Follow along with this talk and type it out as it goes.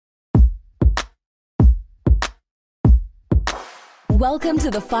Welcome to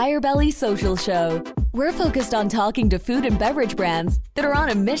the Firebelly Social Show. We're focused on talking to food and beverage brands that are on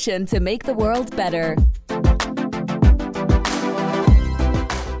a mission to make the world better.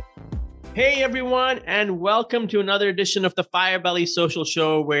 Hey everyone, and welcome to another edition of the Firebelly Social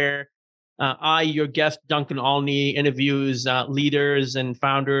Show, where I, your guest Duncan Alney, interviews leaders and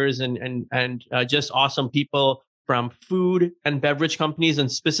founders and just awesome people from food and beverage companies,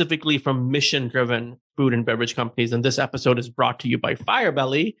 and specifically from mission-driven food and beverage companies. And this episode is brought to you by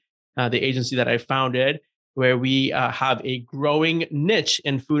Firebelly, the agency that I founded, where we have a growing niche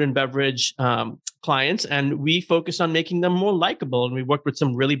in food and beverage clients, and we focus on making them more likable. And we work with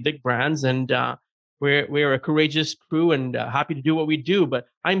some really big brands, and we're a courageous crew and happy to do what we do. But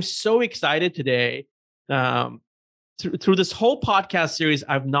I'm so excited today. Through this whole podcast series,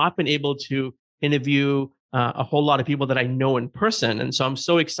 I've not been able to interview a whole lot of people that I know in person, and so I'm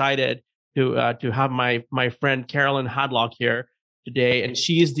so excited to have my friend Carolyn Hadlock here today. And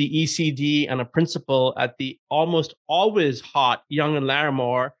she is the ECD and a principal at the almost always hot Young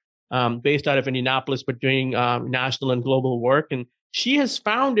Laramore, based out of Indianapolis, but doing national and global work. And she has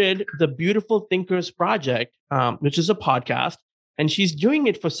founded the Beautiful Thinkers Project, which is a podcast, and she's doing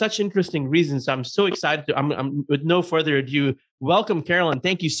it for such interesting reasons. I'm so excited to, I'm with no further ado, welcome Carolyn.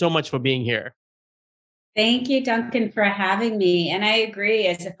 Thank you so much for being here. Thank you, Duncan, for having me. And I agree,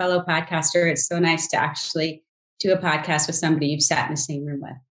 as a fellow podcaster, it's so nice to actually do a podcast with somebody you've sat in the same room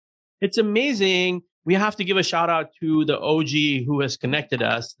with. It's amazing. We have to give a shout out to the OG who has connected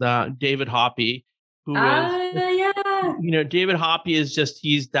us, David Hoppy, who is, David Hoppy is just,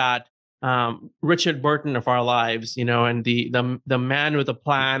 he's that Richard Burton of our lives, and the man with a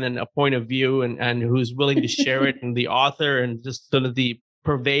plan and a point of view, and who's willing to share it, and the author, and just sort of the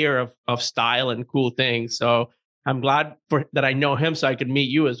purveyor of style and cool things. So I'm glad that I know him, so I could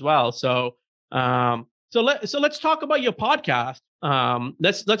meet you as well. So let's talk about your podcast.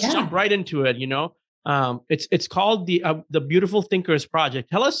 Let's jump right into it. It's called the Beautiful Thinkers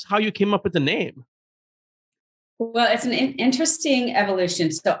Project. Tell us how you came up with the name. Well, it's an interesting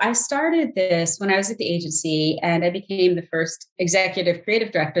evolution. So I started this when I was at the agency, and I became the first executive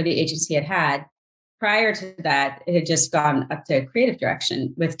creative director the agency had. Prior to that, it had just gone up to creative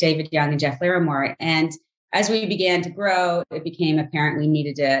direction with David Young and Jeff Laramore. And as we began to grow, it became apparent we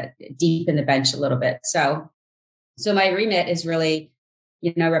needed to deepen the bench a little bit. So my remit is really,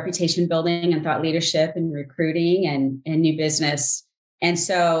 reputation building and thought leadership and recruiting and new business. And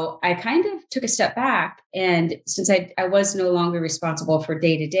so I kind of took a step back. And since I was no longer responsible for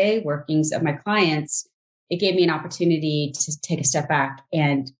day-to-day workings of my clients, it gave me an opportunity to take a step back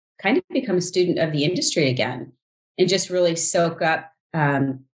and kind of become a student of the industry again, and just really soak up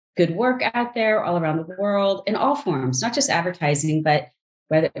good work out there all around the world in all forms, not just advertising, but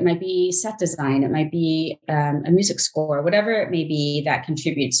whether it might be set design, it might be a music score, whatever it may be that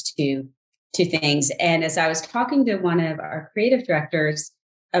contributes to things. And as I was talking to one of our creative directors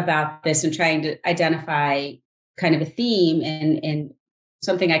about this and trying to identify kind of a theme and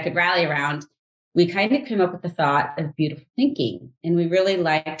something I could rally around, we kind of came up with the thought of beautiful thinking. And we really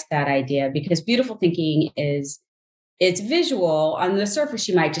liked that idea because beautiful thinking it's visual. On the surface,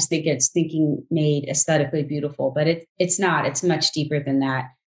 you might just think it's thinking made aesthetically beautiful, but it's not. It's much deeper than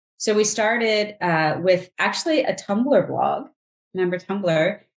that. So we started with actually a Tumblr blog. Remember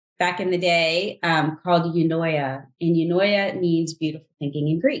Tumblr? Back in the day, called Eunoia. And Eunoia means beautiful thinking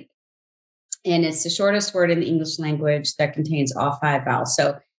in Greek. And it's the shortest word in the English language that contains all 5 vowels.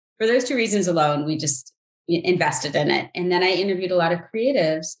 So for those 2 reasons alone, we just invested in it. And then I interviewed a lot of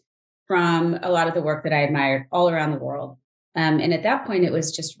creatives from a lot of the work that I admired all around the world. And at that point, it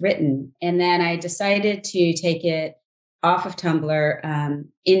was just written. And then I decided to take it off of Tumblr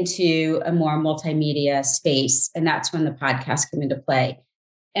into a more multimedia space. And that's when the podcast came into play.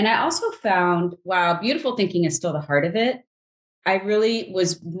 And I also found, while beautiful thinking is still the heart of it, I really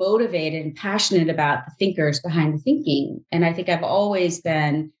was motivated and passionate about the thinkers behind the thinking. And I think I've always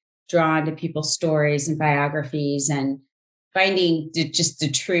been drawn to people's stories and biographies and finding just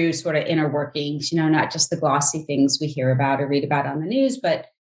the true sort of inner workings, not just the glossy things we hear about or read about on the news, but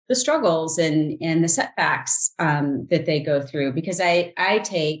the struggles and the setbacks that they go through. Because I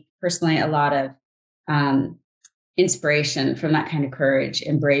take personally a lot of inspiration from that kind of courage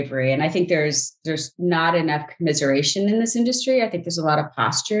and bravery. And I think there's not enough commiseration in this industry. I think there's a lot of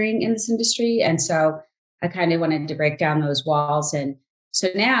posturing in this industry. And so I kind of wanted to break down those walls. And so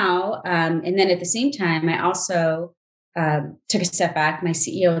now, and then at the same time, I also took a step back. My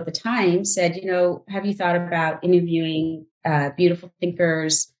CEO at the time said, have you thought about interviewing beautiful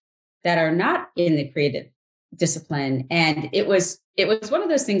thinkers that are not in the creative discipline? And it was one of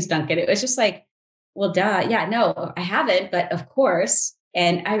those things, Duncan. It was just like, Well, duh. Yeah, no, I haven't, but of course.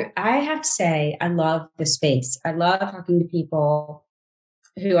 And I have to say, I love the space. I love talking to people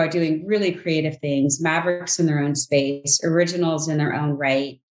who are doing really creative things, mavericks in their own space, originals in their own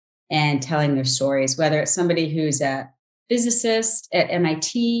right, and telling their stories, whether it's somebody who's a physicist at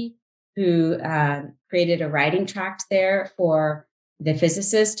MIT who created a writing tract there for the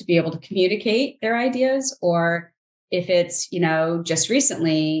physicists to be able to communicate their ideas, or if it's, just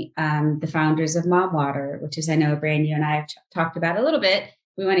recently, the founders of Mom Water, which is, I know, a brand you and I have talked about a little bit,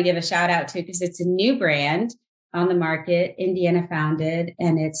 we want to give a shout out to because it's a new brand on the market, Indiana founded,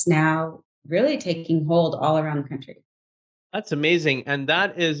 and it's now really taking hold all around the country. That's amazing. And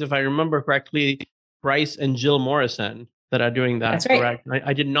that is, if I remember correctly, Bryce and Jill Morrison that are doing that. That's right. Correct.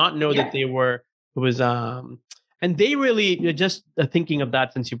 I did not know that they were, and they really, just thinking of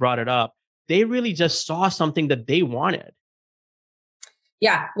that since you brought it up, they really just saw something that they wanted.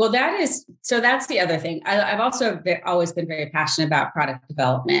 Yeah, well, that's the other thing. I've also always been very passionate about product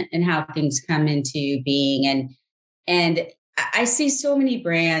development and how things come into being. And I see so many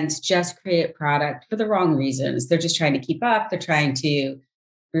brands just create product for the wrong reasons. They're just trying to keep up. They're trying to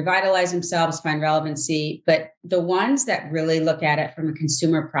revitalize themselves, find relevancy. But the ones that really look at it from a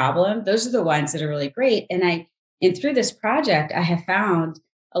consumer problem, those are the ones that are really great. And through this project, I have found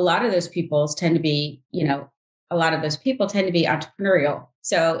a lot of those people tend to be entrepreneurial.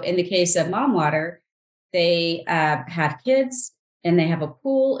 So in the case of Mom Water, they have kids and they have a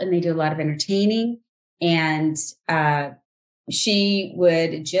pool and they do a lot of entertaining. And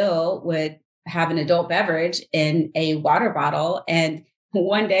Jill would have an adult beverage in a water bottle. And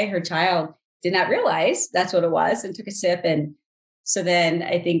one day her child did not realize that's what it was and took a sip. And so then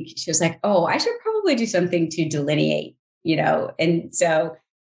I think she was like, oh, I should probably do something to delineate, And so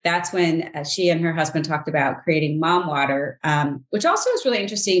that's when she and her husband talked about creating Mom Water, which also is really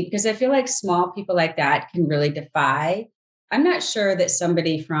interesting because I feel like small people like that can really defy. I'm not sure that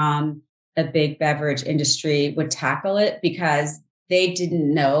somebody from a big beverage industry would tackle it because they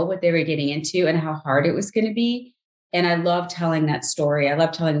didn't know what they were getting into and how hard it was going to be. And I love telling that story. I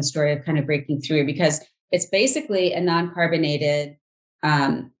love telling the story of kind of breaking through because it's basically a non-carbonated,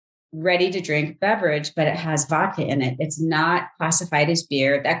 ready to drink beverage, but it has vodka in it. It's not classified as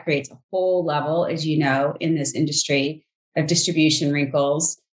beer. That creates a whole level, as you know, in this industry of distribution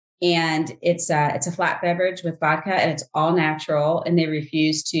wrinkles. And it's a flat beverage with vodka and it's all natural. And they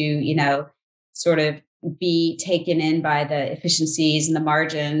refuse to, sort of be taken in by the efficiencies and the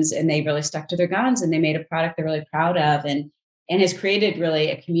margins. And they really stuck to their guns and they made a product they're really proud of and has created really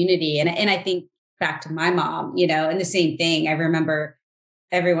a community. And I think back to my mom, and the same thing. I remember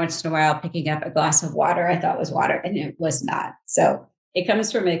every once in a while picking up a glass of water I thought was water and it was not. So it comes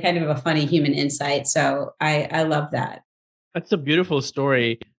from a kind of a funny human insight. So I love that. That's a beautiful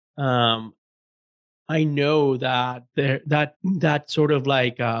story. I know that that sort of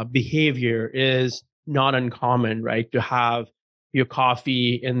like behavior is not uncommon, right? To have your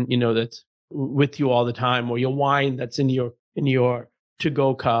coffee and that's with you all the time, or your wine that's in your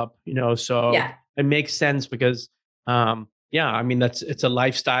to-go cup, So yeah. It makes sense because it's a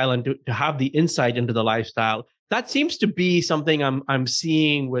lifestyle, and to have the insight into the lifestyle, that seems to be something I'm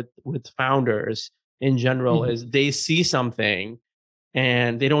seeing with founders in general, is they see something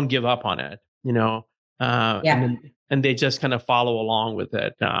and they don't give up on it, and they just kind of follow along with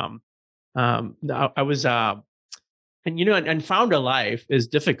it. I was, and founder life is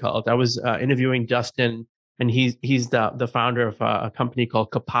difficult. I was interviewing Dustin, and he's the founder of a company called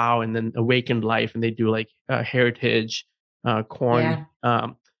Kapow, and then Awakened Life, and they do like heritage corn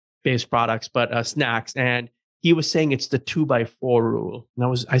based products, but snacks. And he was saying it's the 2x4 rule.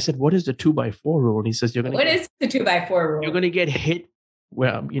 And I said, what is the 2x4 rule? And he says, what is the 2x4 rule? You're going to get hit,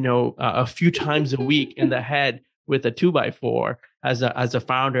 a few times a week in the head with a 2x4 as a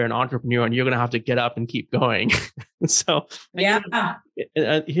founder and entrepreneur, and you're going to have to get up and keep going. So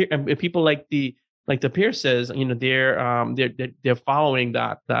people like the Pierces, they're following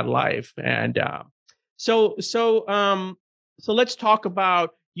that life. And so let's talk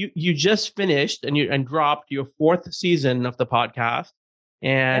about you just finished and dropped your 4th season of the podcast,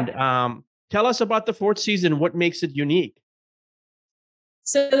 and tell us about the 4th season. What makes it unique?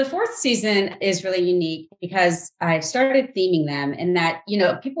 So the 4th season is really unique because I started theming them, and that,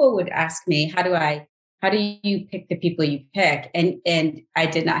 people would ask me, how do you pick the people you pick? And I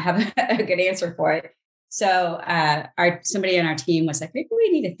did not have a good answer for it. So somebody on our team was like, maybe we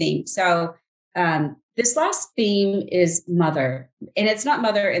need a theme. So this last theme is mother, and it's not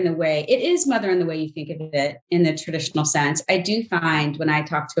mother in the way, it is mother in the way you think of it in the traditional sense. I do find when I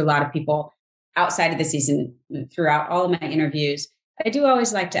talk to a lot of people outside of the season, throughout all of my interviews, I do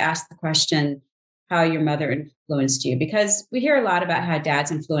always like to ask the question, how your mother influenced you? Because we hear a lot about how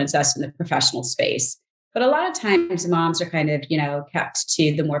dads influence us in the professional space, but a lot of times moms are kind of, kept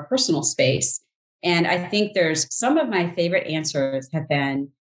to the more personal space. And I think there's some of my favorite answers have been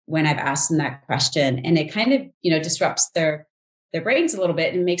when I've asked them that question, and it kind of, disrupts their brains a little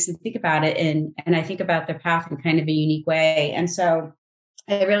bit and makes them think about it. And I think about their path in kind of a unique way. And so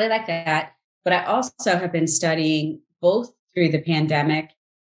I really like that. But I also have been studying both through the pandemic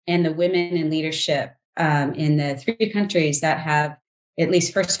and the women in leadership in the 3 countries that have, at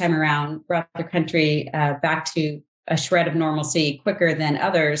least first time around, brought their country back to a shred of normalcy quicker than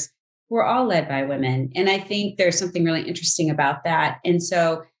others, were all led by women. And I think there's something really interesting about that. And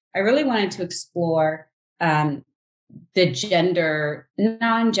so I really wanted to explore the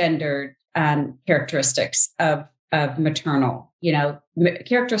non-gendered characteristics of maternal,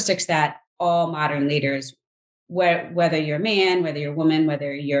 characteristics that all modern leaders, whether you're a man, whether you're a woman,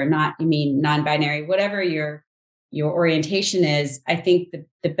 whether you're not, non-binary, whatever your orientation is, I think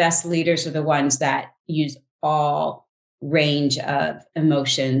the best leaders are the ones that use all range of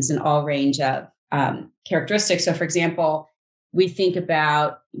emotions and all range of characteristics. So, for example, we think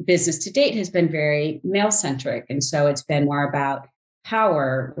about business to date has been very male-centric. And so it's been more about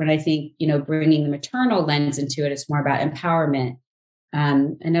power. When I think, bringing the maternal lens into it, it's more about empowerment.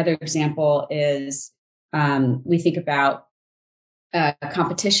 Another example is we think about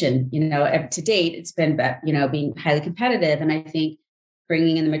competition. To date, it's been about, being highly competitive. And I think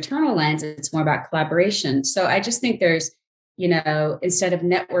bringing in the maternal lens, it's more about collaboration. So I just think there's, instead of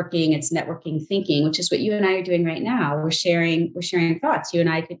networking, it's networking thinking, which is what you and I are doing right now. We're sharing thoughts. You and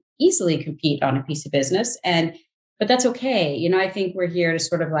I could easily compete on a piece of business, but that's okay. I think we're here to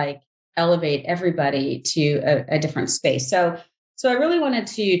sort of like elevate everybody to a different space. So I really wanted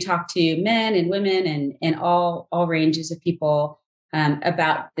to talk to men and women and all ranges of people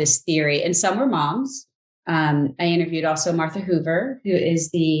about this theory. And some were moms. I interviewed also Martha Hoover, who is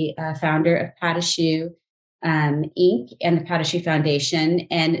the founder of Patashu Inc. and the Patashu Foundation.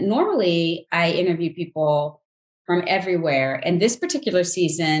 And normally I interview people from everywhere. And this particular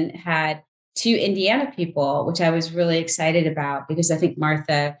season had 2 Indiana people, which I was really excited about because I think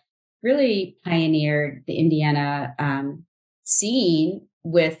Martha really pioneered the Indiana scene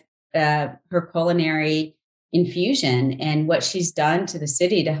with her culinary infusion, and what she's done to the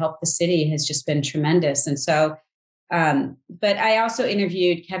city to help the city has just been tremendous. And so, but I also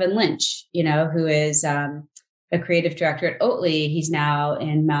interviewed Kevin Lynch, who is a creative director at Oatly. He's now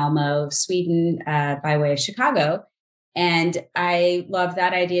in Malmo, Sweden, by way of Chicago. And I love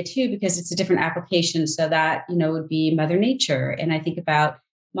that idea too, because it's a different application. So that, would be Mother Nature. And I think about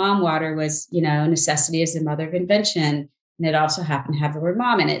mom water was, necessity is the mother of invention. And it also happened to have the word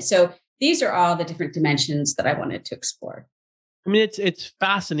mom in it. So these are all the different dimensions that I wanted to explore. I mean, it's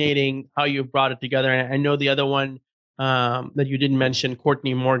fascinating how you brought it together. And I know the other one that you didn't mention,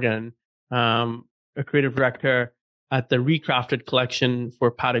 Courtney Morgan, a creative director at the Recrafted collection for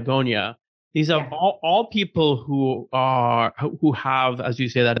Patagonia. These are all people who have, as you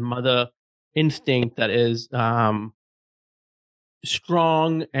say, that mother instinct that is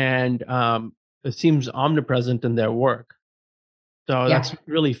strong and it seems omnipresent in their work. So that's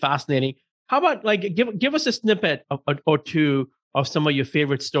really fascinating. How about give us a snippet or two of some of your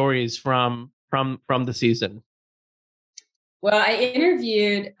favorite stories from the season? Well, I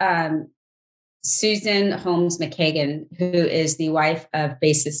interviewed Susan Holmes McKagan, who is the wife of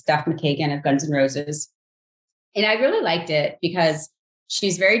bassist Duff McKagan of Guns N' Roses. And I really liked it because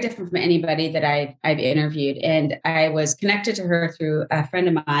she's very different from anybody that I've interviewed. And I was connected to her through a friend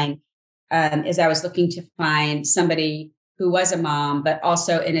of mine as I was looking to find somebody who was a mom, but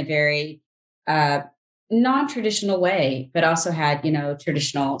also in a very non-traditional way, but also had,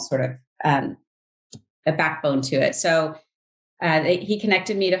 traditional sort of a backbone to it. So he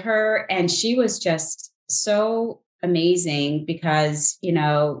connected me to her, and she was just so amazing because,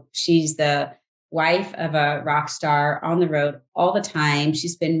 she's the wife of a rock star on the road all the time.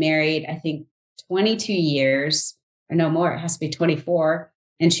 She's been married, I think, 22 years or no more. It has to be 24.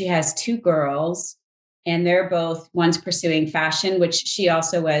 And she has 2 girls, and they're both, one's pursuing fashion, which she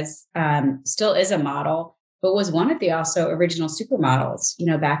also was, still is a model, but was one of the also original supermodels,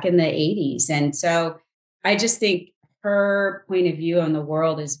 back in the 80s. And so I just think her point of view on the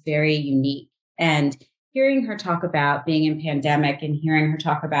world is very unique. And hearing her talk about being in pandemic and hearing her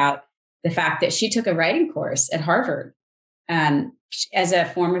talk about the fact that she took a writing course at Harvard as a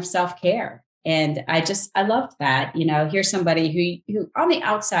form of self-care. And I loved that, here's somebody who on the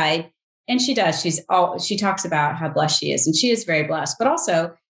outside, and she talks about how blessed she is, and she is very blessed, but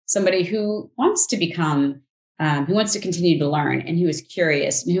also somebody who wants to become who wants to continue to learn and who is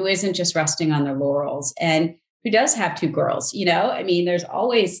curious and who isn't just resting on their laurels and who does have two girls, I mean, there's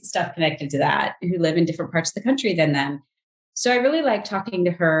always stuff connected to that, who live in different parts of the country than them. So I really like talking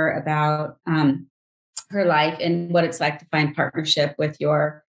to her about her life and what it's like to find partnership with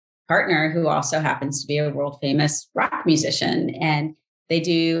your partner, who also happens to be a world famous rock musician. And they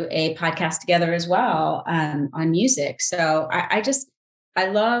do a podcast together as well on music. So I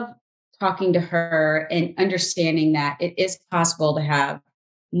love talking to her and understanding that it is possible to have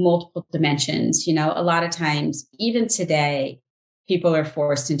multiple dimensions. A lot of times, even today, people are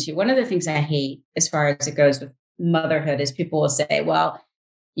forced into one of the things I hate as far as it goes with motherhood is people will say, well,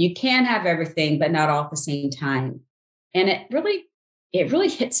 you can have everything, but not all at the same time. And it really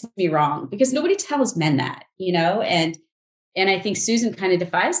hits me wrong because nobody tells men that, and I think Susan kind of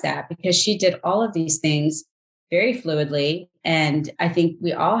defies that because she did all of these things very fluidly. And I think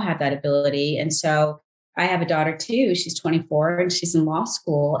we all have that ability. And so I have a daughter too. She's 24 and she's in law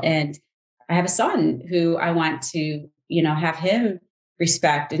school. And I have a son who I want to, have him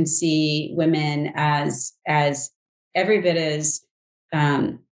respect and see women as every bit as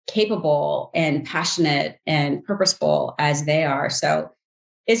capable and passionate and purposeful as they are. So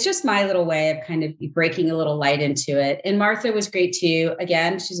it's just my little way of kind of breaking a little light into it. And Martha was great too.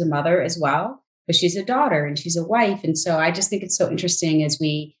 Again, she's a mother as well, but she's a daughter and she's a wife. And so I just think it's so interesting as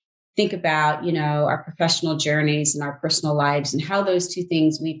we think about, our professional journeys and our personal lives and how those two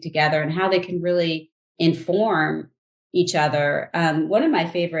things weave together and how they can really inform each other. One of my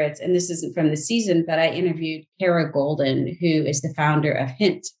favorites, and this isn't from the season, but I interviewed Kara Golden, who is the founder of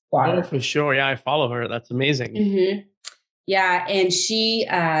Hint Water. Oh, for sure. Yeah, I follow her. That's amazing. Mm-hmm. Yeah. And she,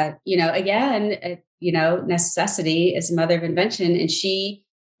 again, necessity is a mother of invention. And she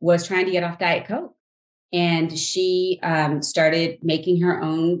was trying to get off Diet Coke. And she started making her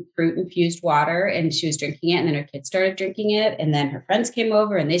own fruit infused water and she was drinking it. And then her kids started drinking it. And then her friends came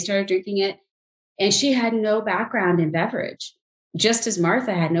over and they started drinking it. And she had no background in beverage, just as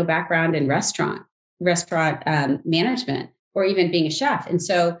Martha had no background in restaurant management or even being a chef. And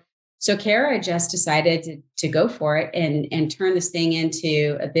so Kara just decided to go for it and turn this thing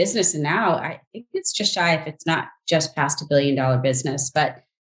into a business. And now I think it's just shy if it's not just past $1 billion business. But,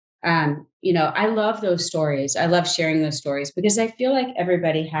 I love those stories. I love sharing those stories because I feel like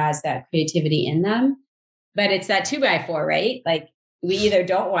everybody has that creativity in them, but it's that 2x4, right? Like we either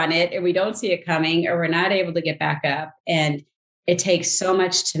don't want it or we don't see it coming or we're not able to get back up. And it takes so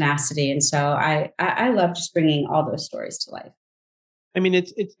much tenacity. And so I love just bringing all those stories to life. I mean,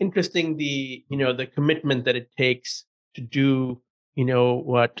 it's interesting the commitment that it takes to do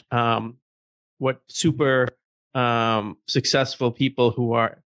what super successful people who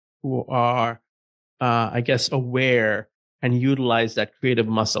are I guess aware and utilize that creative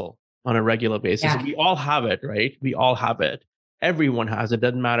muscle on a regular basis. Yeah. We all have it, right? We all have it. Everyone has it.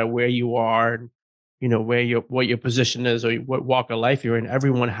 Doesn't matter where you are, what your position is or what walk of life you're in.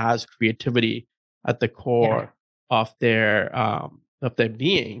 Everyone has creativity at the core of their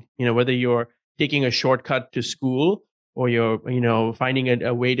being, whether you're taking a shortcut to school or you're, finding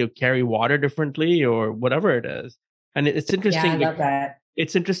a way to carry water differently or whatever it is. And it's interesting. Yeah, I love that.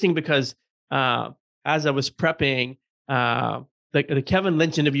 It's interesting because as I was prepping, the Kevin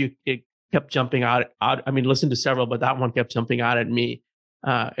Lynch interview, it kept jumping out. I mean, listen to several, but that one kept jumping out at me.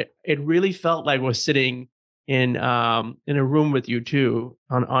 It really felt like we're sitting in a room with you too,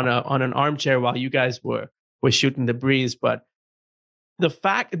 on an armchair while you guys were shooting the breeze. But the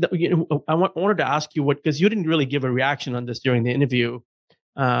fact that I wanted to ask you because you didn't really give a reaction on this during the interview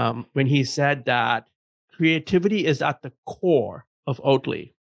when he said that creativity is at the core of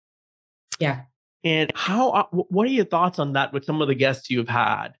Oatly. Yeah. And what are your thoughts on that with some of the guests you've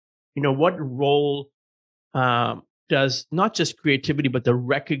had? What role does not just creativity, but the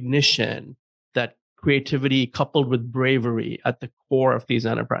recognition that creativity coupled with bravery at the core of these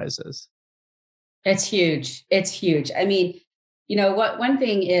enterprises? It's huge. It's huge. I mean, what one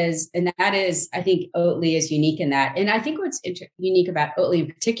thing is, and that is, I think Oatly is unique in that. And I think what's unique about Oatly in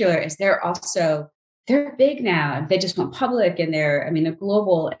particular is they're big now. They just went public and they're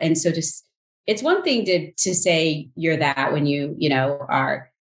global. And so it's one thing to say you're that when you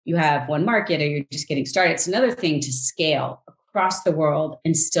have one market or you're just getting started. It's another thing to scale across the world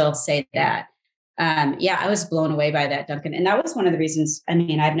and still say that. I was blown away by that, Duncan. And that was one of the reasons,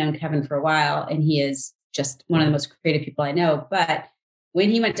 I've known Kevin for a while and he is just one of the most creative people I know. But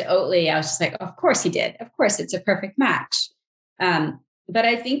when he went to Oatly, I was just like, of course he did. Of course, it's a perfect match. But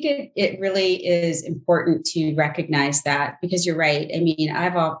I think it really is important to recognize that because you're right.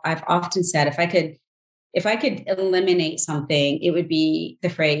 I've often said if I could if I could eliminate something, it would be the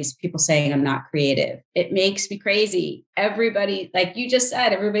phrase people saying I'm not creative. It makes me crazy. Everybody, like you just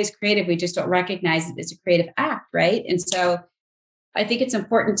said, everybody's creative. We just don't recognize it as a creative act, right? And so I think it's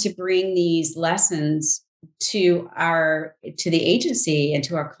important to bring these lessons to the agency and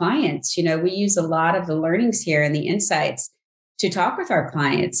to our clients. We use a lot of the learnings here and the insights to talk with our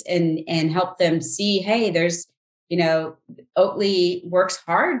clients and help them see, hey, there's, Oatly works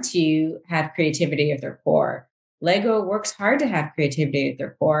hard to have creativity at their core. Lego works hard to have creativity at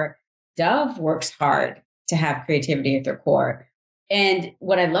their core. Dove works hard to have creativity at their core. And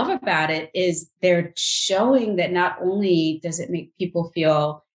what I love about it is they're showing that not only does it make people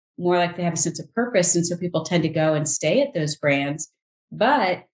feel more like they have a sense of purpose, and so people tend to go and stay at those brands,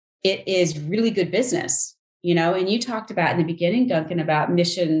 but it is really good business. And you talked about in the beginning, Duncan, about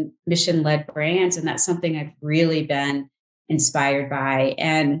mission-led brands. And that's something I've really been inspired by.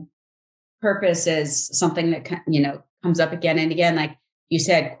 And purpose is something that, comes up again and again. Like you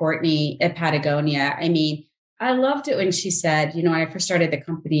said, Courtney at Patagonia. I mean, I loved it when she said, when I first started the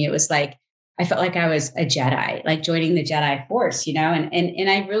company, it was like, I felt like I was a Jedi, like joining the Jedi Force, and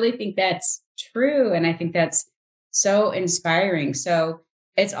I really think that's true. And I think that's so inspiring. So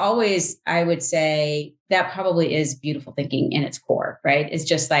it's always, I would say, that probably is beautiful thinking in its core, right? It's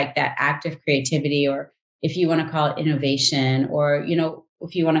just like that active creativity, or if you want to call it innovation, or,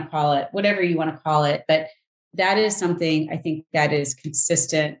 if you want to call it whatever you want to call it. But that is something I think that is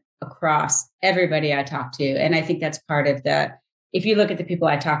consistent across everybody I talk to. And I think that's part of if you look at the people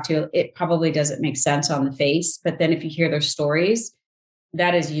I talk to, it probably doesn't make sense on the face. But then if you hear their stories,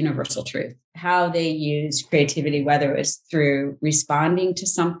 that is universal truth. How they use creativity, whether it's through responding to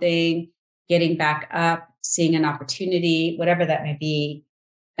something, getting back up, seeing an opportunity, whatever that may be,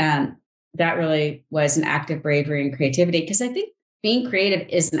 that really was an act of bravery and creativity. Because I think being creative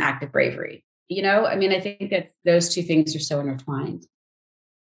is an act of bravery. I think that those two things are so intertwined.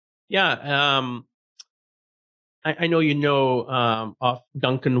 Yeah. I know of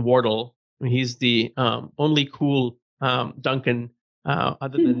Duncan Wardle. He's the only cool Duncan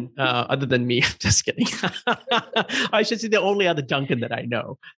other than me. Just kidding. I should say the only other Duncan that I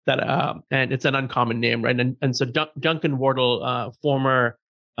know. And it's an uncommon name, right? And so Duncan Wardle, former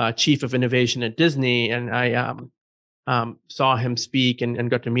chief of innovation at Disney, and I saw him speak and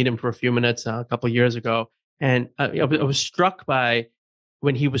got to meet him for a few minutes a couple of years ago, and I was struck by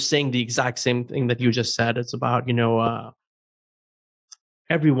when he was saying the exact same thing that you just said. It's about,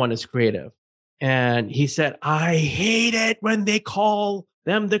 everyone is creative. And he said, I hate it when they call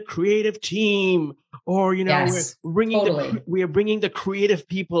them the creative team, or, yes, we are bringing the creative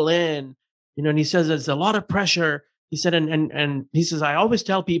people in, and he says, there's a lot of pressure. He said, and he says, I always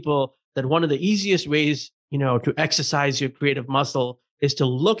tell people that one of the easiest ways, to exercise your creative muscle is to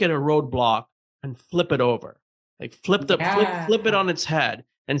look at a roadblock and flip it over. Like flip it on its head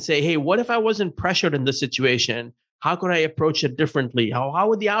and say, hey, what if I wasn't pressured in this situation? How could I approach it differently? How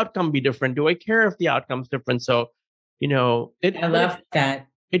would the outcome be different? Do I care if the outcome's different? So, I love that.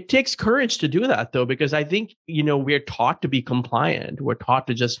 It takes courage to do that, though, because I think, we're taught to be compliant. We're taught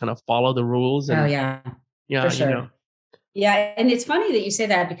to just kind of follow the rules. And, for sure. Yeah. And it's funny that you say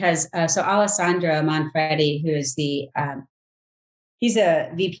that because, so Alessandro Manfredi, who is he's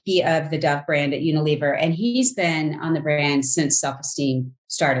a VP of the Dove brand at Unilever, and he's been on the brand since Self-Esteem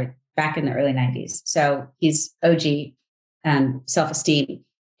started back in the early 90s. So he's OG Self-Esteem.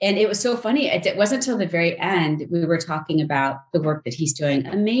 And it was so funny. It wasn't until the very end, we were talking about the work that he's doing.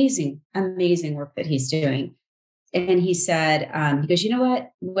 Amazing, amazing work that he's doing. And he said, he goes, you know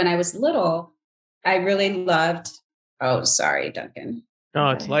what? When I was little, I really loved, oh, sorry, Duncan.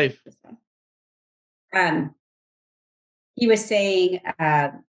 No, it's life. He was saying,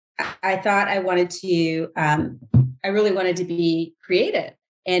 I thought I really wanted to be creative.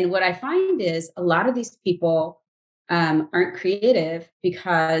 And what I find is a lot of these people aren't creative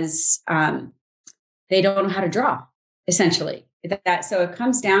because they don't know how to draw, essentially. So it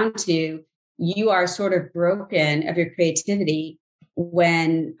comes down to you are sort of broken of your creativity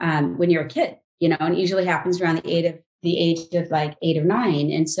when you're a kid, and it usually happens around the age of like 8 or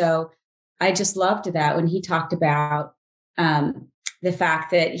 9. And so I just loved that when he talked about the fact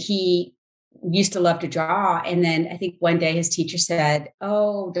that he used to love to draw. And then I think one day his teacher said,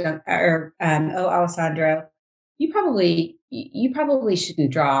 oh, Alessandro, you probably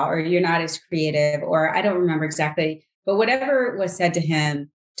shouldn't draw, or you're not as creative, or I don't remember exactly, but whatever was said to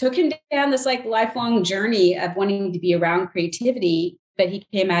him took him down this like lifelong journey of wanting to be around creativity. But he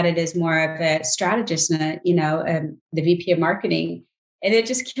came at it as more of a strategist and the VP of marketing. And it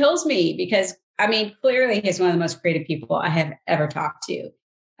just kills me because, clearly he's one of the most creative people I have ever talked to.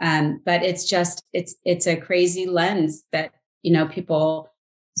 But it's a crazy lens that, people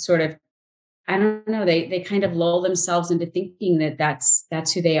sort of, I don't know, they kind of lull themselves into thinking that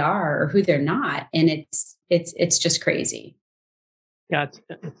that's who they are or who they're not. And it's just crazy. Yeah,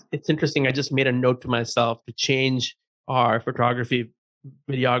 it's interesting. I just made a note to myself to change our photography,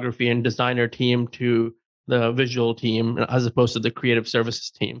 videography, and designer team to the visual team as opposed to the creative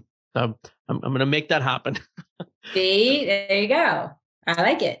services team. I'm going to make that happen. See, there you go. I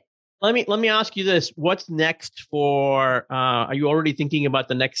like it. Let me ask you this: what's next for? Are you already thinking about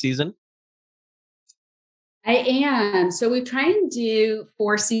the next season? I am. So we try and do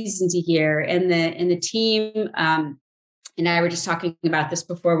 4 seasons a year, and the team and I were just talking about this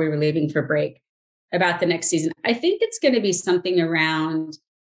before we were leaving for break about the next season. I think it's going to be something around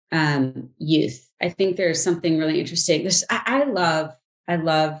youth. I think there's something really interesting. I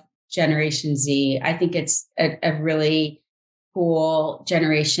love Generation Z. I think it's a really cool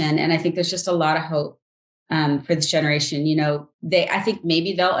generation, and I think there's just a lot of hope for this generation. I think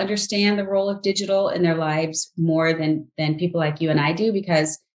maybe they'll understand the role of digital in their lives more than people like you and I do,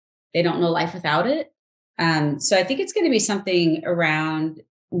 because they don't know life without it. So I think it's going to be something around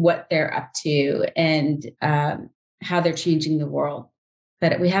what they're up to and how they're changing the world.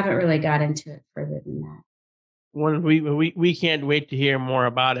 But we haven't really got into it further than that. Well, we can't wait to hear more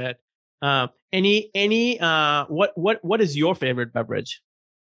about it. What is your favorite beverage?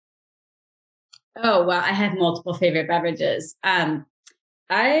 Oh, well, I have multiple favorite beverages. I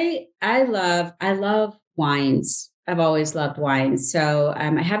love wines. I've always loved wines. So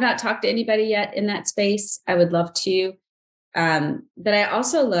I have not talked to anybody yet in that space. I would love to. But I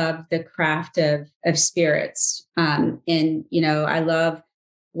also love the craft of spirits. And, I love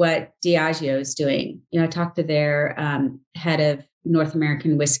what Diageo is doing. I talked to their head of North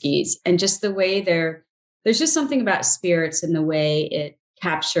American whiskeys, and just the way there's just something about spirits and the way it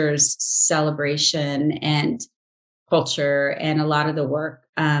captures celebration and culture, and a lot of the work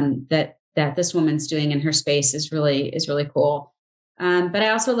that this woman's doing in her space is really cool. But I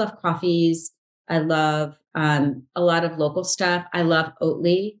also love coffees. I love a lot of local stuff. I love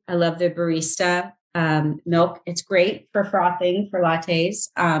Oatly. I love their barista milk. It's great for frothing for lattes.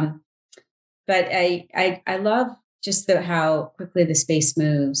 But I love just how quickly the space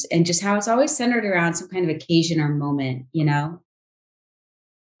moves, and just how it's always centered around some kind of occasion or moment, The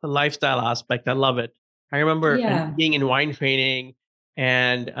lifestyle aspect. I love it. I remember being in wine training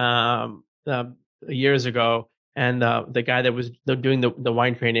and years ago, and the guy that was doing the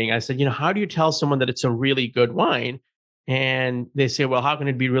wine training, I said, how do you tell someone that it's a really good wine? And they say, well, how can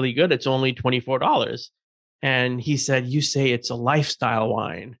it be really good? It's only $24. And he said, you say it's a lifestyle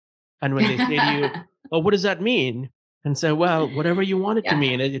wine. And when they say to you, well, what does that mean? And say, well, whatever you want it to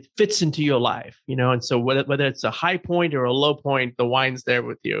mean, it fits into your life, And so whether it's a high point or a low point, the wine's there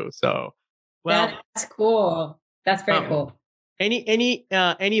with you. So, well, that's cool. That's very cool.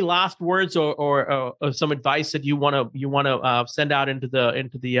 Any last words or some advice that you want to send out into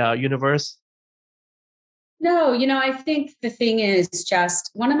the universe? No, I think the thing is, just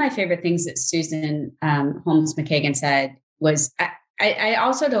one of my favorite things that Susan Holmes McKagan said was, I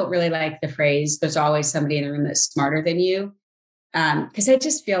also don't really like the phrase, there's always somebody in the room that's smarter than you. Because I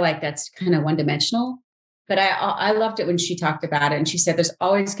just feel like that's kind of one-dimensional. But I loved it when she talked about it. And she said, there's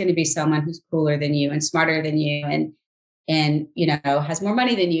always going to be someone who's cooler than you and smarter than you and has more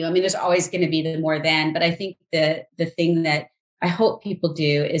money than you. I mean, there's always going to be the more than. But I think the thing that I hope people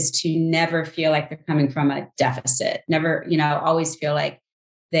do is to never feel like they're coming from a deficit. Never, always feel like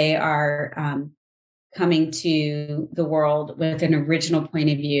they are coming to the world with an original point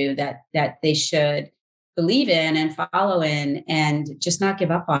of view that they should believe in and follow in, and just not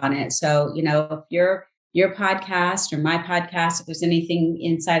give up on it. So, if your podcast or my podcast, if there's anything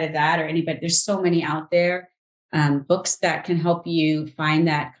inside of that or anybody, there's so many out there, books that can help you find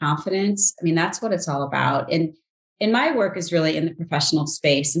that confidence. I mean, that's what it's all about. And my work is really in the professional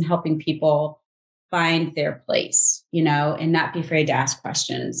space and helping people find their place, and not be afraid to ask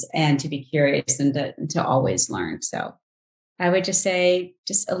questions and to be curious and to always learn. So I would just say,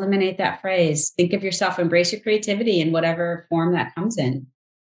 just eliminate that phrase. Think of yourself, embrace your creativity in whatever form that comes in.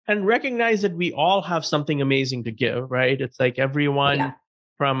 And recognize that we all have something amazing to give, right? It's like everyone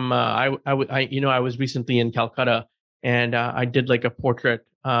from, I was recently in Calcutta, and I did like a portrait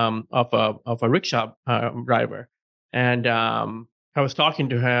of a rickshaw driver. And I was talking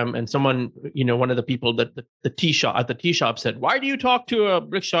to him, and someone, one of the people that the tea shop said, why do you talk to a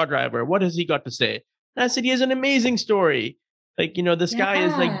rickshaw driver? What has he got to say? And I said, he has an amazing story. Like, this guy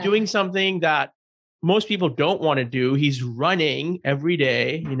is like doing something that most people don't want to do. He's running every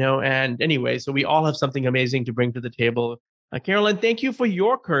day, and anyway, so we all have something amazing to bring to the table. Carolyn, thank you for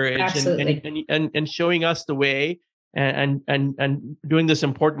your courage and showing us the way and doing this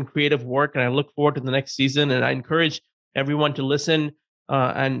important creative work. And I look forward to the next season. And I encourage everyone to listen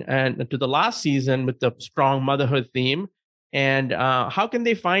and to the last season with the strong motherhood theme. And how can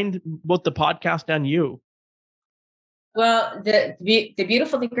they find both the podcast and you? Well, the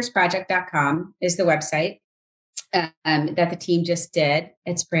beautifulthinkersproject.com is the website that the team just did.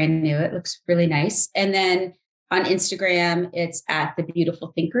 It's brand new. It looks really nice. And then on Instagram, it's at The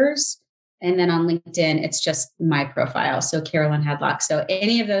Beautiful Thinkers. And then on LinkedIn, it's just my profile. So Carolyn Hadlock. So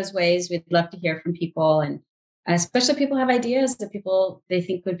any of those ways, we'd love to hear from people. And especially people have ideas that people they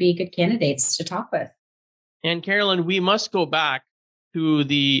think would be good candidates to talk with. And Carolyn, we must go back to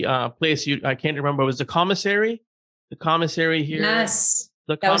the place I can't remember. It was the commissary? The commissary here. Yes.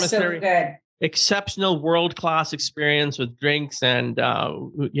 The commissary. That was so good. Exceptional world-class experience with drinks and,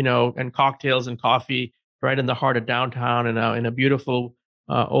 and cocktails and coffee right in the heart of downtown in a beautiful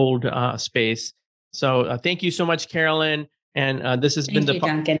old space. So thank you so much, Carolyn. And this has been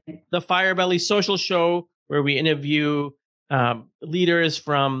the Firebelly Social Show, where we interview leaders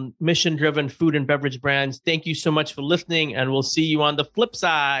from mission-driven food and beverage brands. Thank you so much for listening, and we'll see you on the flip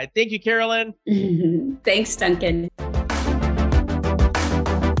side. Thank you, Carolyn. Thanks, Duncan.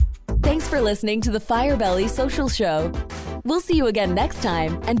 Thanks for listening to the Firebelly Social Show. We'll see you again next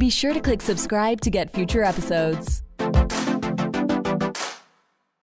time, and be sure to click subscribe to get future episodes.